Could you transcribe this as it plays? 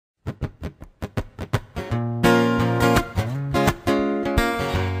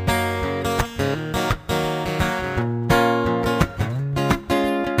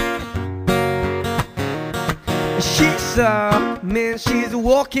up, man, she's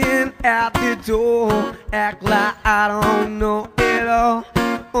walking out the door. Act like I don't know it all.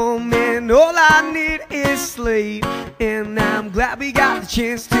 Oh man, all I need is sleep, and I'm glad we got the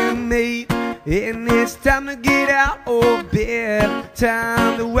chance to meet. And it's time to get out of bed,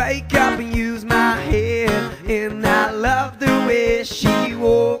 time to wake up and use my head. And I love the way she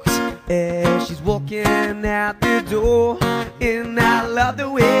walks as she's walking out the door. And I love the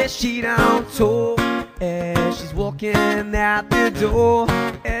way she don't talk as she's walking out the door.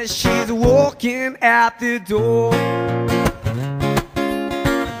 As she's walking out the door.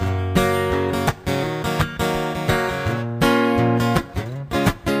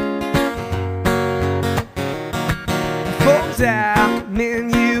 Out,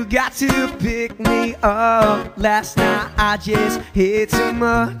 man, you got to pick me up. Last night I just hit too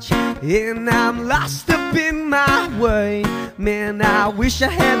much, and I'm lost up in my way. Man, I wish I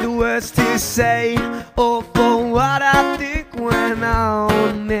had the words to say, or for what I think went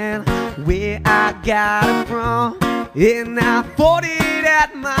on, man, where I got it from. And I fought it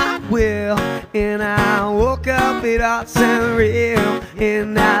at my will, and I woke up, it all turned real.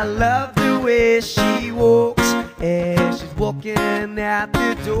 And I love the way she walks as she's walking out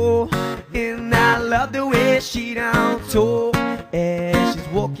the door. And I love the way she don't talk as she's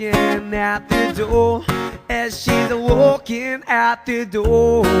walking out the door. As she's walking out the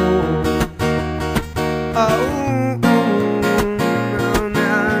door. Oh, no,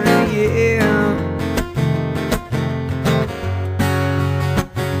 no, yeah.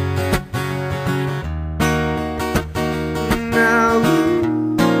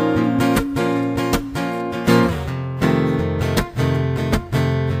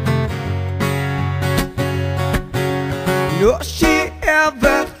 All she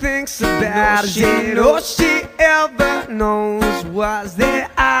ever thinks about it, all she ever knows was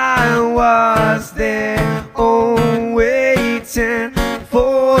that I was there, oh, waiting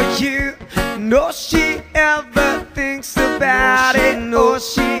for you. All she ever thinks about it, all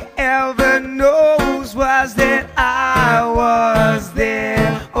she ever knows was that I was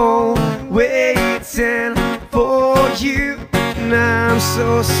there, oh, waiting for you. And I'm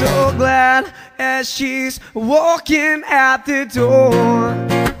so, so glad as she's walking out the door.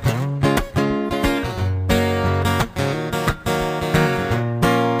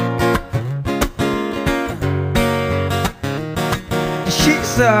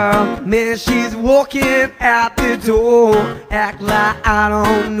 She's up, man, she's walking out the door. Act like I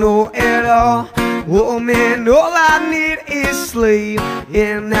don't know it all. Oh man, all I need is sleep,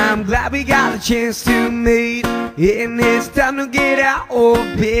 and I'm glad we got a chance to meet. And it's time to get out of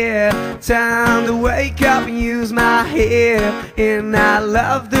bed, time to wake up and use my head. And I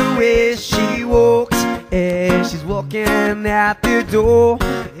love the way she walks as she's walking out the door.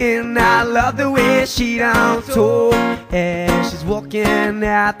 And I love the way she don't talk as she's walking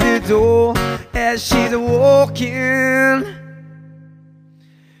out the door. As she's walking,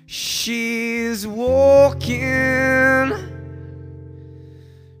 she's walking,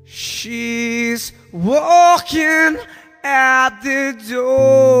 she's walking out the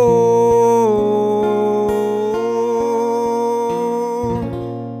door.